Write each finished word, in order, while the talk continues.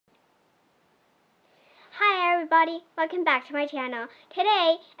everybody, welcome back to my channel.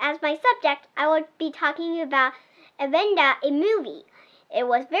 Today, as my subject, I will be talking about Avenda, a movie. It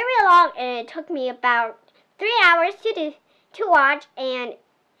was very long and it took me about 3 hours to watch, and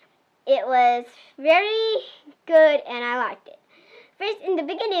it was very good and I liked it. First, in the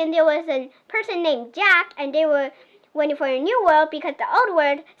beginning, there was a person named Jack, and they were waiting for a new world because the old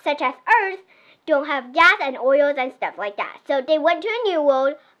world, such as Earth, don't have gas and oils and stuff like that. So they went to a new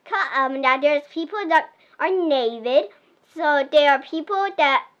world. Now there's people that are naked. So there are people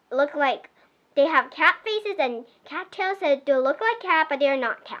that look like they have cat faces and cat tails, so they look like cat, but they're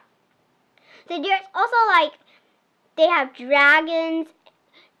not cat. So there's also like they have dragons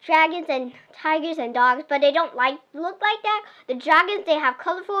and tigers and dogs, but they don't look like that. The dragons, they have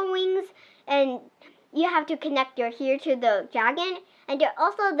colorful wings, and you have to connect your hair to the dragon. And there are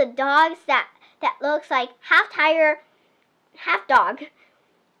also the dogs that looks like half tiger, half dog.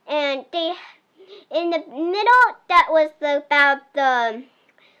 And they, in the middle, that was about the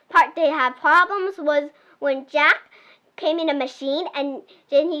part they had problems was when Jack came in a machine, and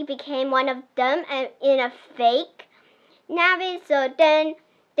then he became one of them and in a fake Navi. So then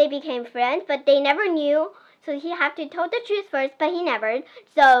they became friends, but they never knew. So he had to tell the truth first, but he never.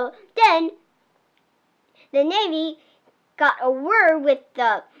 So then the Navy got a war with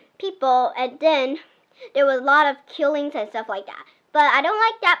the people, and then there was a lot of killings and stuff like that. But I don't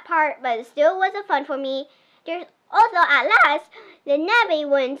like that part, but it still wasn't fun for me. There's also, at last, the Navy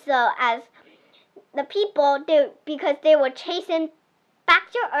wins, so as the people, because they were chasing back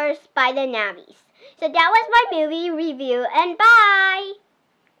to Earth by the Navies. So that was my movie review, and bye!